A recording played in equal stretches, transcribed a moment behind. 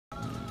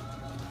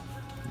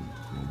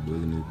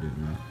bugging this bit,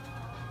 man.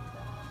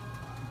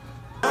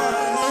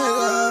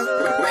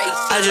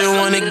 I just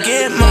wanna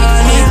get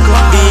money,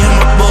 be in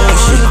my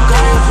bullshit.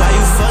 Why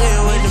you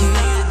fucking with them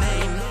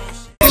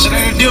niggas? Shit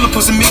ain't a dealer,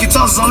 put some Mickey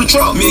tosses on the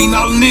truck. $1 million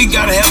nigga,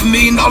 gotta have $1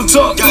 million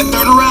tuck. Got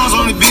 30 rounds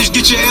on the bitch,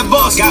 get your ass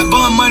bust. Got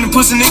bun money,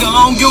 pussy nigga,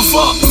 I don't give a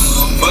fuck.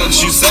 Fuck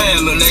you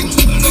saying, little nigga.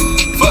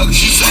 Fuck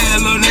you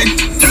saying, little nigga.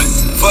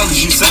 Fuck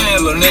you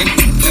saying, little nigga.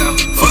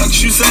 Fuck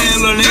you saying,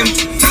 little nigga.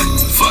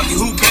 Fuck you,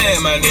 who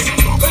paying my nigga?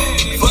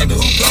 Fuck the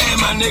who paying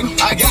my nigga?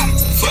 I got it.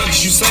 Fuck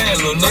you saying,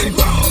 little nigga.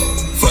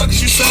 Fuck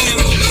you saying,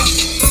 little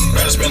nigga.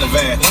 Better spend a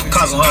van,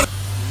 cost 100.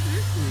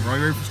 Are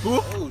you ready for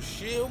school? Oh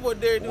shit, what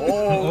they do?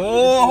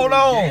 Oh, hold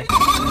on.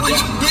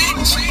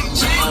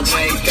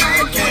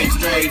 Came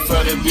straight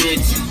for the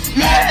bitches.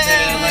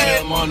 Lay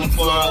him on the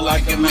floor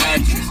like a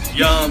mattress.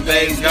 Young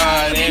base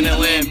guard in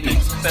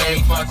Olympics.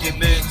 Same fucking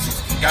bitches.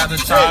 Got the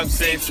top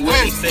 6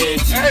 with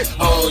stitches.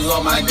 Hoes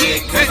on my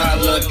dick cause I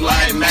look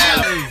like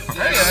Mal.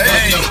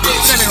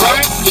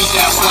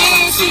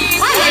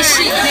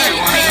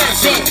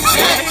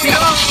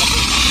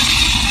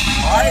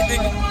 Alright,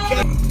 nigga.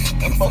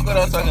 Fuck what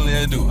that talking,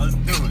 let's do it. Let's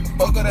do it.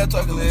 Fuck what that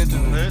talking, let's do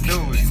it. Let's do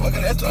it. Fuck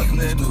what that talking,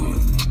 let's do it.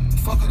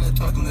 Fuck what that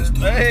talking, let's do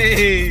it.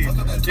 Hey,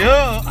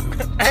 yo,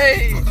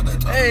 hey,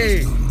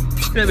 hey.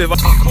 That be my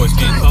boy's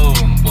getting cold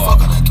on the block.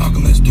 Fuck what that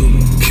talking, let's do it.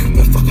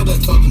 Fuck what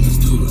that talking, let's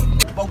do it.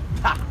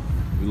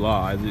 We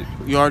live, Isaac.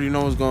 You already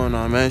know what's going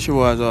on, man. She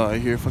was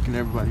here fucking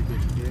everybody.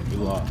 We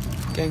live.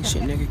 Gang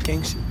shit, nigga,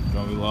 gang shit.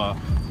 Gonna be live.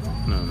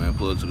 No, man,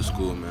 pull up to the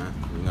school, man.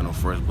 We ain't got no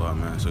fresh block,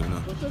 man, so you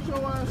know. Shut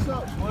your ass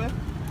up, boy.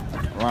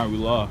 Ryan, we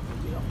live.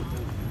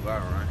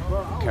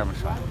 Camera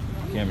shot.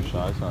 Camera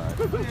shot, it's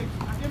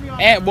alright.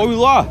 Ant, boy, we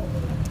live.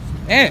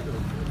 Ant.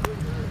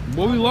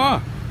 Boy, we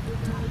live.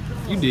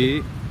 You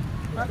did.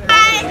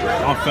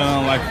 I'm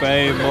feeling like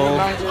Fave, bro.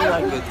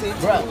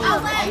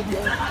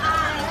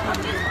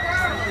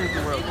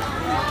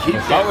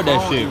 Start with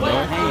that shit, bro.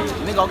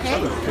 Nigga, okay?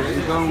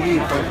 It's gonna be,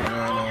 bro.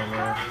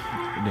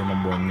 Then my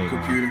boy Nick.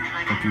 Computer.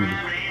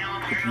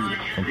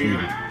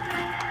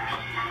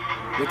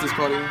 What's this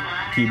called again?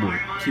 Keyboard.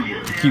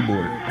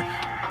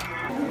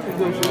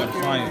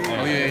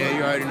 Oh yeah,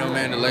 you already know,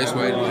 man. The lace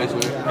way.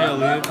 Hell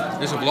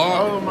yeah. It's a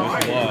vlog.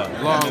 It's a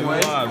vlog. Long way.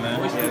 We live, man.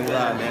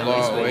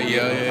 Vlog way,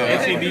 yeah.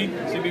 Hey,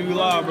 CB, we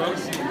live, bro.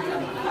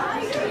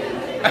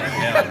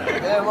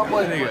 Yeah, my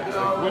boy nigga.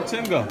 Where'd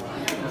Tim go?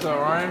 What's up,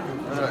 Ryan?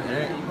 What's up,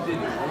 Ant?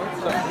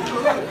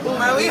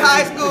 Man, we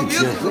high school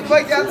music. What the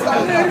fuck y'all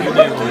talking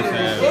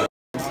about?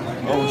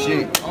 Oh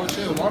shit,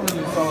 Marvin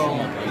is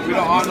we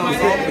don't all know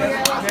something.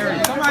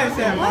 Somebody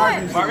said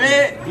Marvin.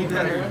 Marvin.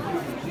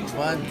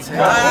 One time.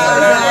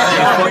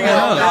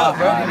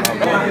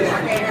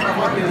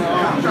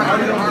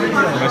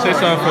 Say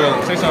something for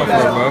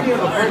it, bro.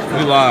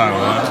 We live,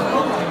 man.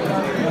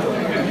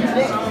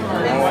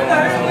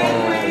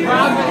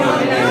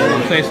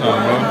 Say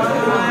something, bro.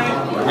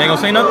 You ain't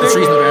gonna say nothing? The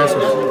streets never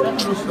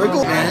answers. Look up,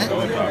 man.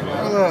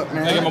 Hold up,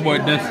 man. Look at my boy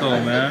Desto,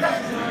 man.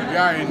 You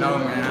already know,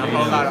 man. A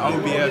whole lot of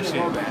OBF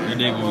shit. You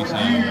dig what we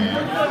saying,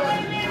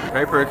 man.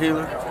 Paper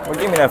killer? Well,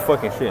 give me that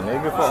fucking shit,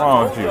 nigga. What's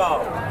wrong with you?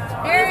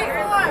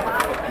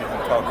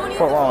 What's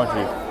wrong with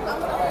you?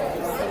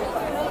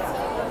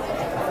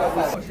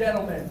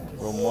 Gentlemen,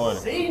 Good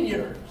morning.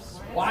 seniors,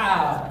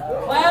 wow,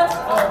 class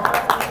of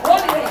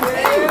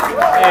 2018.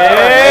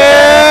 Yeah!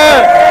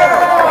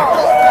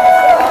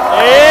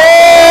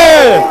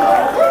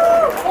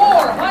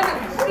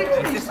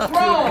 460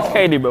 strong.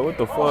 Katie, bro, what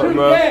the fuck,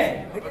 bro?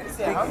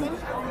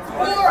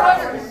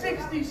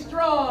 460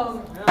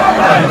 strong.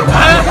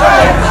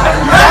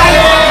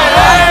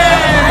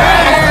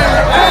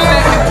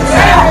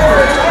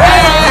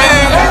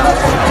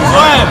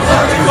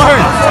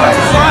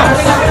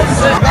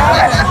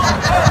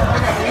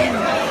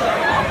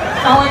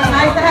 Oh, it's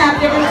nice to have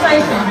different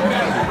faces.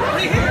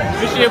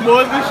 Good shit,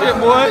 boys. Good shit,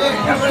 boys.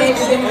 Good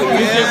shit,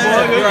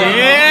 boys.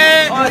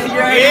 Yeah.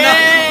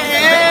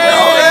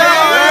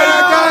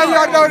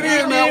 Y'all know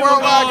this, man.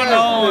 Worldwide.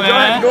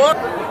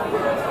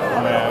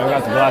 Man, we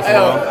got the glasses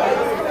on.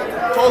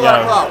 Whole lot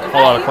of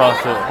clout.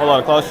 Whole lot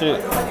of clout shit.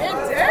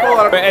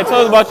 Hey,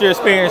 tell us about your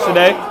experience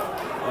today.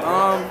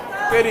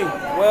 Pretty.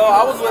 Well,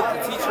 I was with the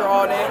teacher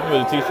all day. You were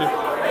the teacher?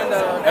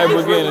 And Hey,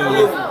 we're getting in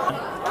the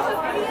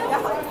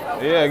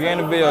yeah, get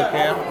in the video,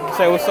 Cam.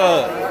 Say what's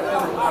up.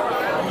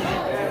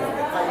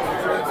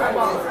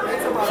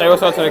 Say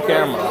what's up to the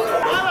camera.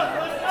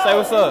 Say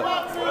what's up.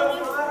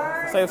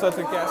 Say what's up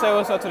to the camera. Say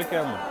what's up to the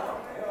camera.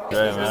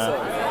 Dre, man.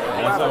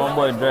 What's up, my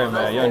boy Dre,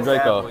 man. Young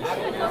Draco.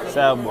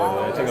 Sad boy,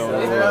 man. Take over the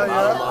world.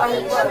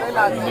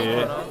 You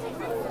did.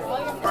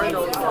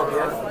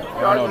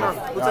 Y'all know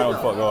what the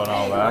fuck going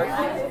on, man.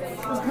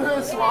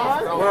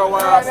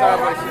 Worldwide outside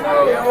my shit.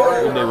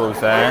 You did what we're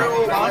saying.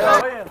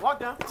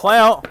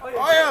 Clown.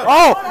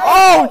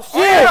 Oh,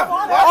 shit.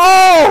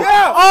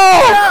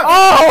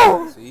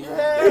 Oh.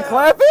 You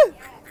clapping?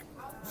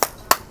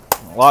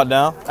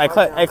 Lockdown. Hey,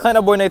 clamp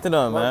that boy Nathan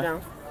up,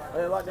 man.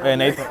 Hey,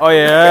 Nathan. Oh,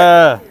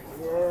 yeah.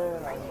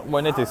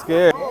 Boy Nathan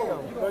scared.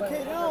 But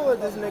Kate, don't let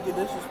this nigga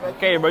disrespect.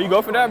 Okay, bro, you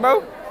go for that,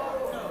 bro?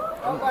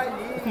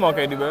 Come on,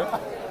 KD, bro.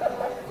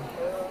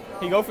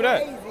 He go for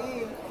that.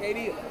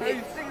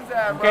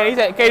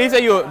 KD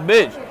said you a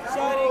bitch.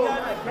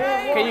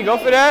 Can you go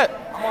for that?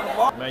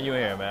 Man, you in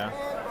here, man.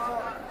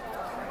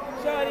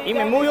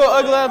 Even move your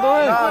ugly ass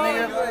away. Nah,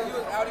 nigga.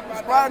 You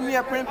spotted me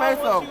at Print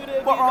Peso.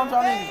 What wrong with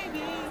y'all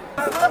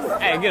niggas?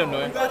 Hey, get him,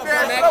 dude. Smack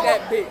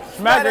that bitch.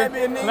 Smack her.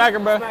 Smack her,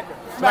 bro.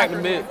 Smack the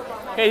bitch.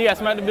 KD, you got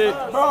smack the bitch.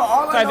 Bro,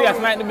 all I know You got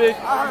smack the bitch.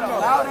 I heard a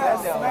loud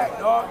ass smack,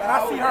 dog. And I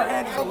see her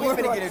hand.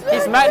 He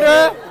smacked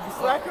her?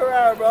 Smack her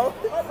out, bro.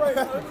 But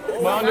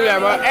don't do that,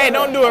 bro. Hey,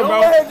 don't do it,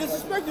 bro. But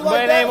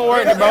it ain't even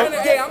worth it, bro.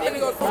 Hey, I'm gonna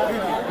go.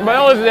 But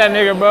don't listen to that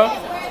nigga, bro.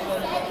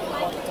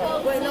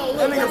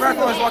 That nigga back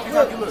on his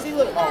walkie-talkie, look.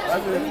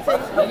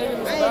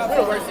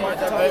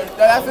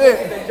 That's it.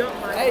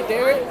 Hey,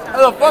 Derek.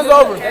 The fun's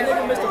over. That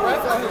nigga Mr.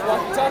 Rap on his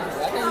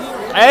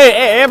walkie-talkie.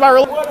 Hey, everybody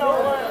really?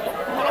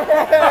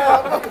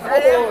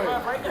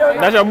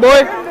 That's your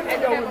boy?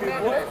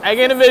 Hey,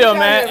 get in the video,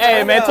 man.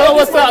 Hey, man, tell him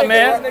what's up,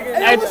 man.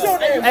 Hey,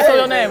 tell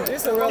your name.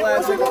 This a real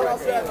ass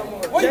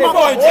nigga. What's my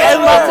boy? That's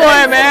my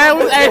boy,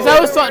 man. Hey,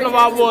 tell us something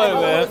about my boy,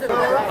 man.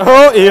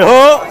 Oh,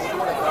 yeah.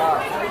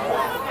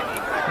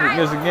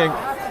 This again.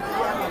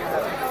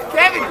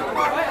 Kevin!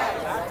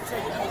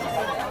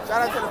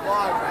 Shout out to the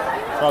bar,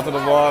 man. Shout out to the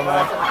bar,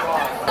 man.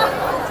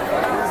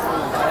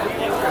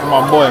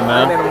 My boy,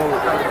 man.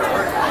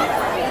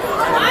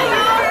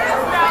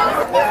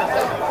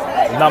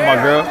 Not my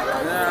girl.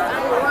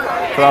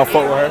 Cause I don't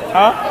fuck with her.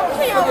 Huh?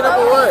 Fucking up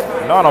or what?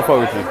 No, I don't fuck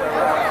with you.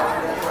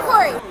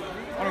 Corey.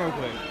 Hold on real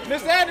quick.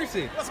 Mr.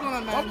 Anderson. What's going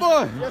on, man? My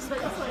boy. Yes, sir.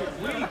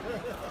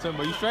 So,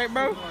 bro, you straight,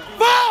 bro?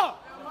 Fuck!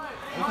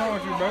 What's wrong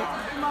with you, bro?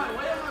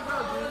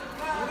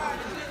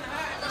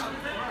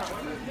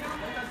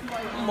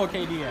 More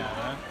KD out,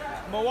 man.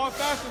 More walk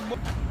faster, boy.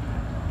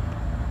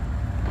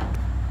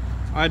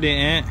 I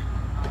didn't.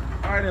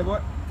 All right, then,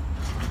 boy.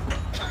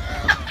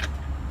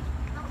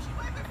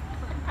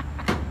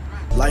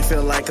 Life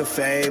feel like a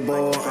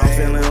fable, I'm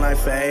feeling like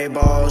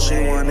Fable.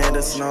 She wanted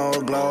a snow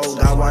globe,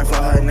 got white for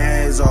her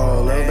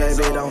nasal. Little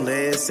baby don't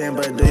listen,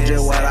 but do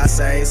just what I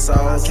say so.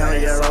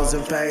 Count euros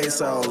and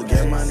pesos,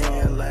 get money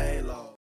and lay low.